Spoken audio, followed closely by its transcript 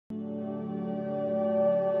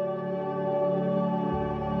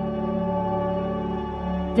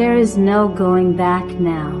There is no going back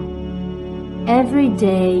now. Every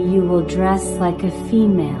day you will dress like a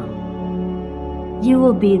female. You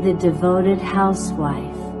will be the devoted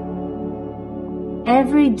housewife.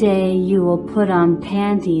 Every day you will put on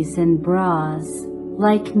panties and bras,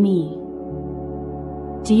 like me.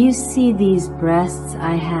 Do you see these breasts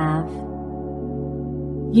I have?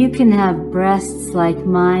 You can have breasts like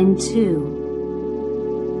mine too.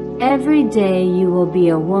 Every day you will be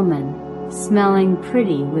a woman, smelling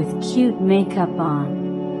pretty with cute makeup on.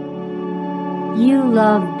 You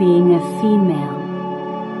love being a female.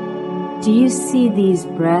 Do you see these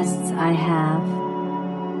breasts I have?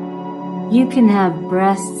 You can have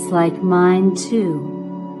breasts like mine too.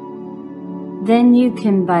 Then you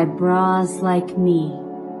can buy bras like me.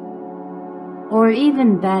 Or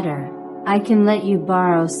even better, I can let you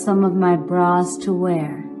borrow some of my bras to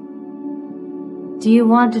wear. Do you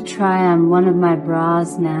want to try on one of my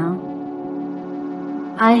bras now?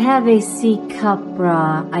 I have a C-cup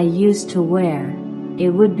bra I used to wear.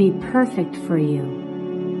 It would be perfect for you.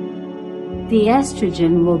 The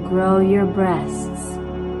estrogen will grow your breasts.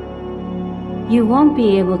 You won't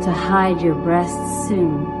be able to hide your breasts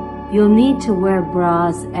soon. You'll need to wear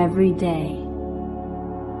bras every day.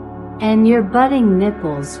 And your budding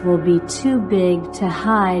nipples will be too big to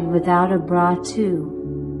hide without a bra too.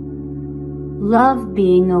 Love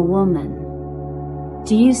being a woman.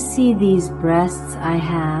 Do you see these breasts I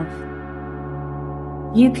have?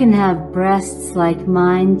 You can have breasts like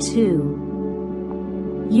mine too.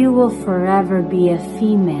 You will forever be a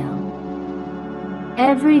female.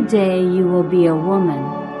 Every day you will be a woman,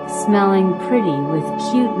 smelling pretty with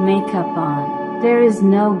cute makeup on. There is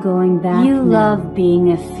no going back. You love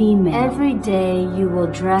being a female. Every day you will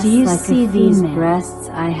dress like a female. Do you see these breasts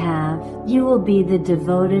I have? You will be the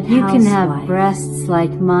devoted housewife. You can have breasts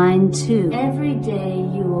like mine too. Every day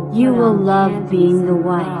you will love being the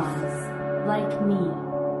wife, like me.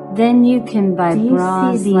 Then you can buy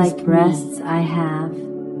bras like breasts I have.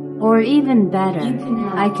 Or even better,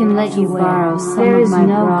 I can let you borrow some of my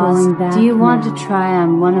bras. Do you want to try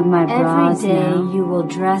on one of my bras now? Every day you will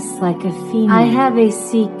dress like a female. I have a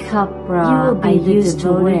C-cup bra I used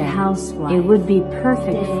to wear. It would be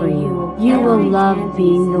perfect for you. You will love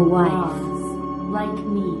being the wife, like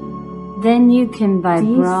me. Then you can buy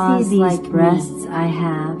bras like breasts I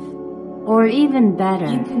have. Or even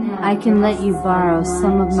better, I can let you borrow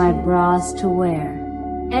some of my bras to wear.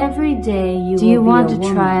 Every day you will be a woman. Do you want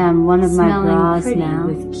to try on one of my bras now?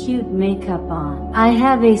 With cute makeup on. I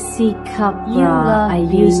have a C-cup bra I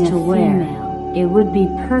used to wear. It would be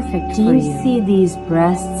perfect for you. Do you see these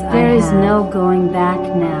breasts I have? There is no going back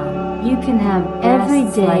now. You can have every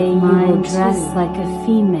day you will dress like a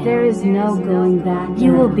female. There is no going back.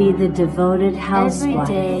 You will be the devoted housewife.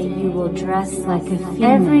 Every day you will dress like a female.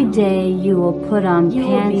 Every day you will put on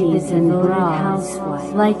panties and bras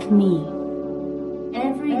like me.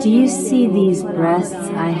 Do you see these breasts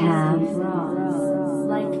I have?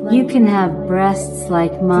 You can have breasts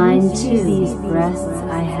like mine too. These breasts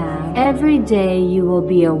I have. Every day you will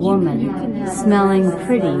be a woman, smelling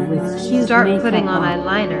pretty with cute Start makeup putting on on.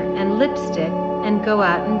 eyeliner and lipstick and go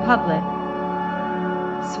out in public.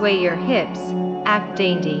 Sway your hips, act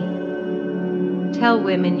dainty. Tell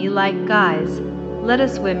women you like guys. Let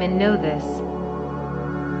us women know this.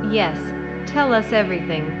 Yes, tell us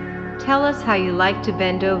everything. Tell us how you like to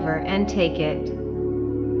bend over and take it.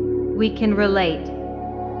 We can relate.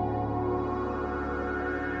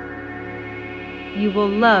 You will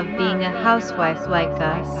love being a housewife like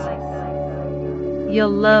us. You'll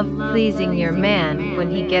love pleasing your man when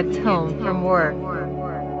he gets home from work.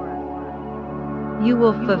 You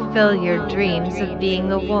will fulfill your dreams of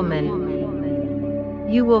being a woman.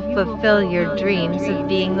 You will fulfill your dreams of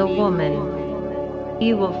being a woman.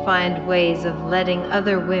 You will find ways of letting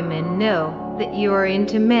other women know that you are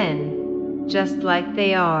into men, just like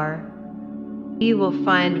they are. You will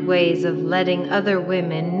find ways of letting other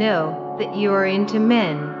women know that you are into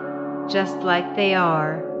men, just like they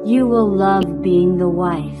are. You will love being the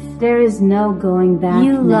wife. There is no going back.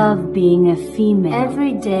 You love being a female.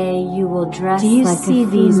 Every day you will dress like a female. Do you see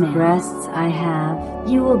these breasts I have?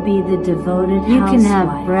 You will be the devoted housewife. You can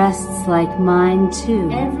have breasts like mine too.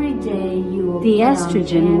 Every day you will. The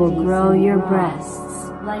estrogen will grow your breasts,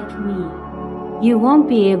 like me. You won't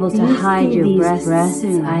be able to hide your breasts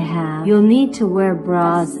soon. I have. You'll need to wear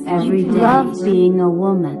bras every day. Love being a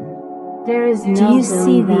woman. There is no. Do you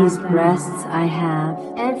see these breasts I have?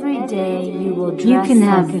 Every day you will dress. You can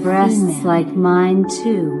have like breasts like mine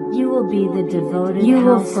too. You will be the devoted. You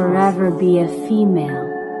will forever be a female.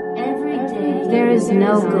 Every day. There is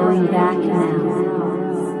no going back now.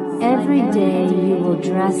 Every day you will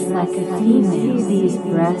dress like a female. See these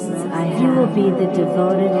breasts I have. You will be the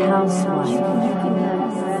devoted housewife.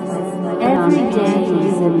 Every day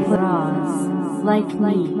you will bras like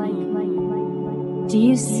me. Do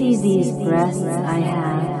you see these breasts I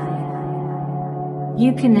have?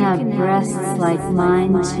 You can have breasts like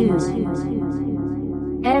mine too.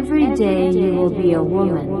 Every day you will be a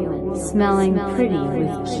woman, smelling pretty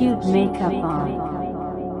with cute makeup on.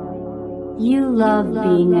 You love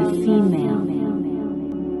being a female.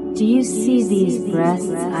 Do you see these breasts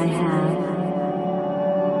I have?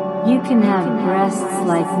 You can have breasts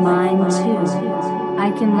like mine too.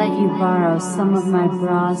 I can let you borrow some of my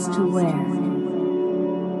bras to wear.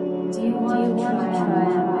 Do you want to try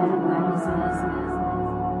on one of my bras?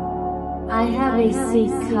 I have a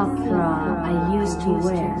C-cup bra I used to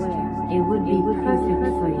wear. It would be perfect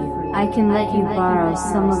for you. I can let you borrow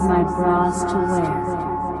some of my bras to wear.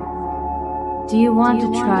 Do you want to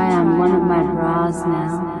try on one of my bras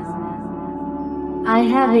now? I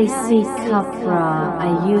have a C-cup bra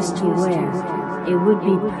I used to wear. It would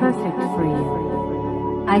be perfect for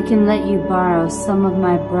you. I can let you borrow some of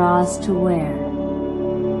my bras to wear.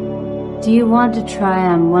 Do you want to try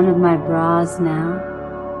on one of my bras now?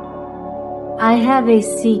 I have a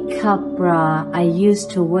C-cup bra I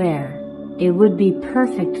used to wear. It would be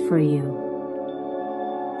perfect for you.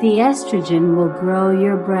 The estrogen will grow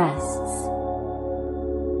your breasts.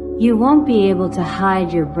 You won't be able to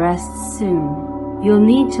hide your breasts soon. You'll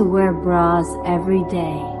need to wear bras every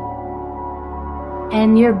day.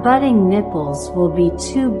 And your budding nipples will be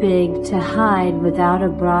too big to hide without a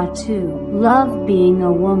bra too. Love being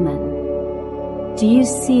a woman. Do you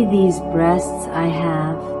see these breasts I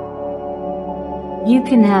have? You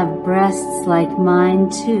can have breasts like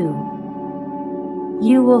mine too.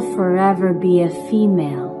 You will forever be a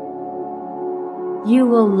female. You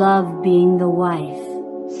will love being the wife.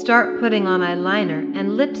 Start putting on eyeliner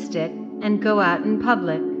and lipstick and go out in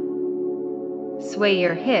public. Sway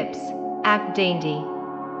your hips, act dainty.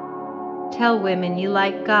 Tell women you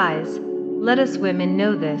like guys. Let us women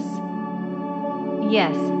know this.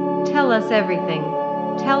 Yes, tell us everything.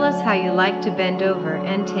 Tell us how you like to bend over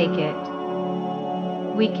and take it.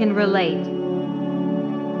 We can relate.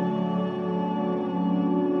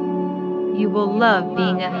 You will love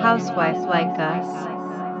being a housewife like us.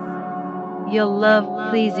 You'll love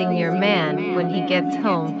pleasing your man when he gets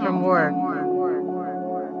home from work.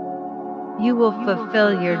 You will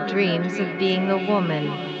fulfill your dreams of being a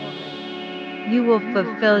woman. You will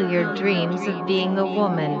fulfill your dreams of being a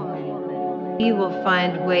woman. You will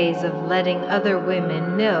find ways of letting other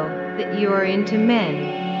women know that you are into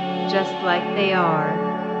men, just like they are.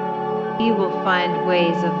 You will find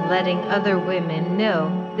ways of letting other women know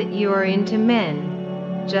that you are into men,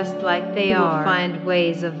 just like they are. You will find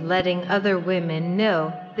ways of letting other women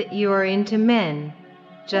know that you are into men,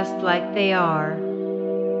 just like they are.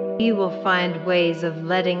 You will find ways of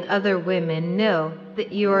letting other women know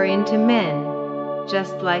that you are into men,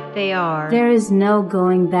 just like they are. There is no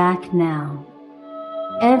going back now.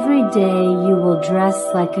 Every day you will dress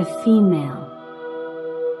like a female.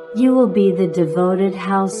 You will be the devoted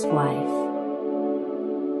housewife.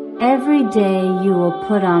 Every day you will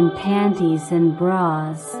put on panties and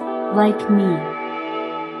bras, like me.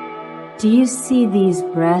 Do you see these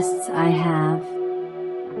breasts I have?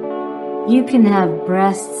 You can have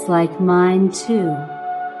breasts like mine too.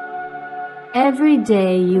 Every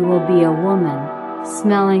day you will be a woman,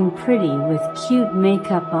 smelling pretty with cute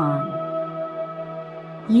makeup on.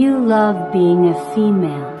 You love being a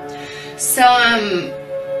female. So,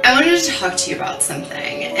 I wanted to talk to you about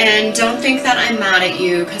something, and don't think that I'm mad at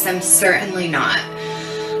you, because I'm certainly not.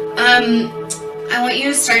 I want you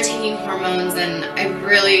to start taking hormones, and I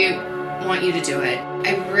really want you to do it.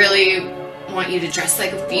 I really want you to dress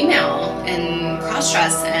like a female, and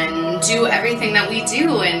cross-dress, and do everything that we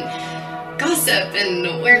do, and gossip,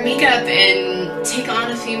 and wear makeup, and take on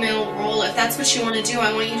a female role. If that's what you want to do,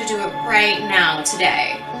 I want you to do it right now,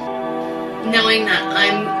 today. Knowing that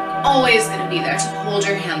I'm always going to be there to hold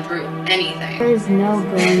your hand through anything. There is no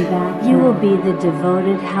going back. You will be the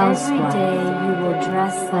devoted housewife. Every day you will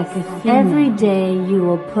dress like a female. Every day you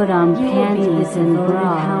will put on panties and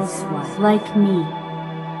bras, like me.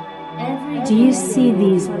 Do you see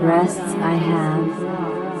these breasts I have?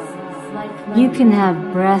 You can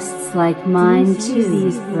have breasts like mine too.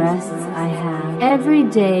 These breasts I have. Every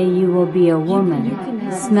day you will be a woman,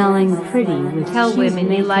 smelling pretty with Tell cute women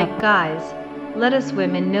you makeup. like guys. Let us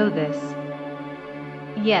women know this.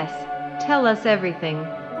 Yes, tell us everything.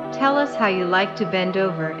 Tell us how you like to bend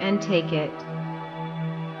over and take it.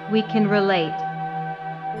 We can relate.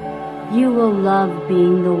 You will love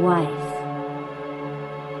being the wife.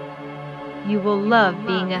 You will love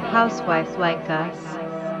being a housewife like us.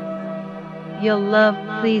 You'll love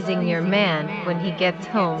pleasing your man when he gets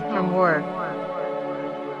home from work.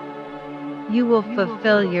 You will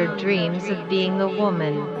fulfill your dreams of being a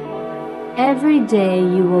woman. Every day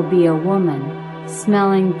you will be a woman,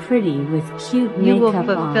 smelling pretty with cute makeup on. You will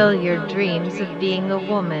fulfill your dreams of being a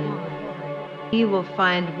woman. You will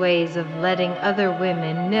find ways of letting other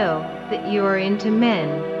women know that you are into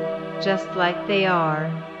men, just like they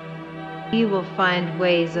are. You will find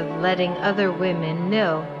ways of letting other women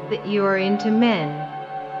know that you are into men,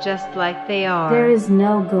 just like they are. There is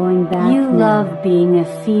no going back. You love being a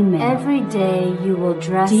female. Every day you will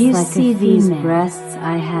dress like a female. Do you see these breasts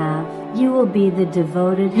I have? You will be the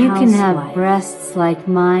devoted housewife. You can have breasts like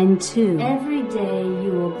mine too. Every day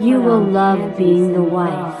you will love being the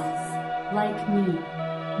wife, like me.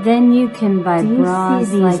 Then you can buy bras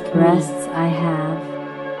like breasts I have.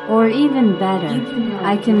 Or even better,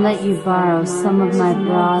 I can let you borrow some of my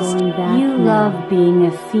bras. You love being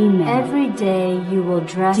a female. Every day you will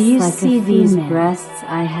dress like a female. Do you see these breasts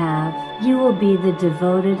I have? You will be the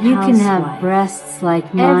devoted housewife. You can have breasts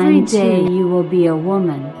like mine. Every day you will be a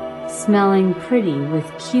woman, smelling pretty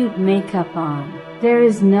with cute makeup on. There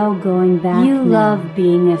is no going back. You love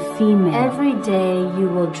being a female. Every day you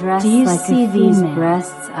will dress like a female. Do you see these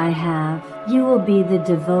breasts I have? You will be the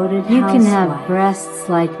devoted housewife. You can have breasts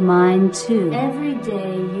like mine too. Every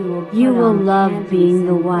day you will love being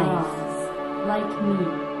the wife, like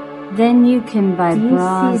me. Then you can buy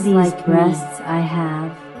bras like breasts I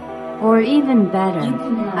have. Or even better,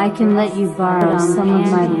 I can let you borrow some of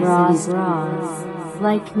my bras,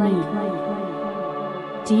 like me.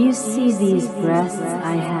 Do you see these breasts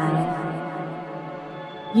I have?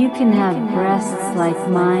 You can have breasts like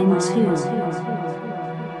mine too.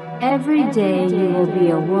 Every day you will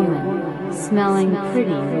be a woman, smelling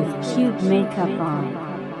pretty with cute makeup on.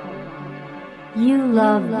 You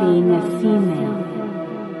love being a female.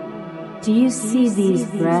 Do you see these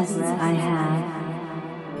breasts I have?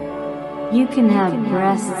 You can have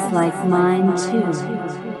breasts like mine too.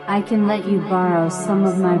 I can let you borrow some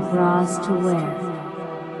of my bras to wear.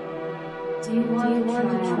 Do you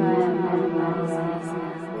want to try on my bras?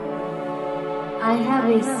 I have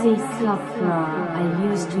a C-cup bra I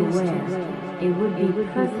used to wear. It would be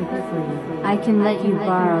perfect for you. I can let you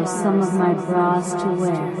borrow some of my bras to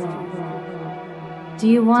wear. Do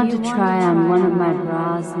you want to try on one of my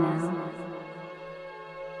bras now?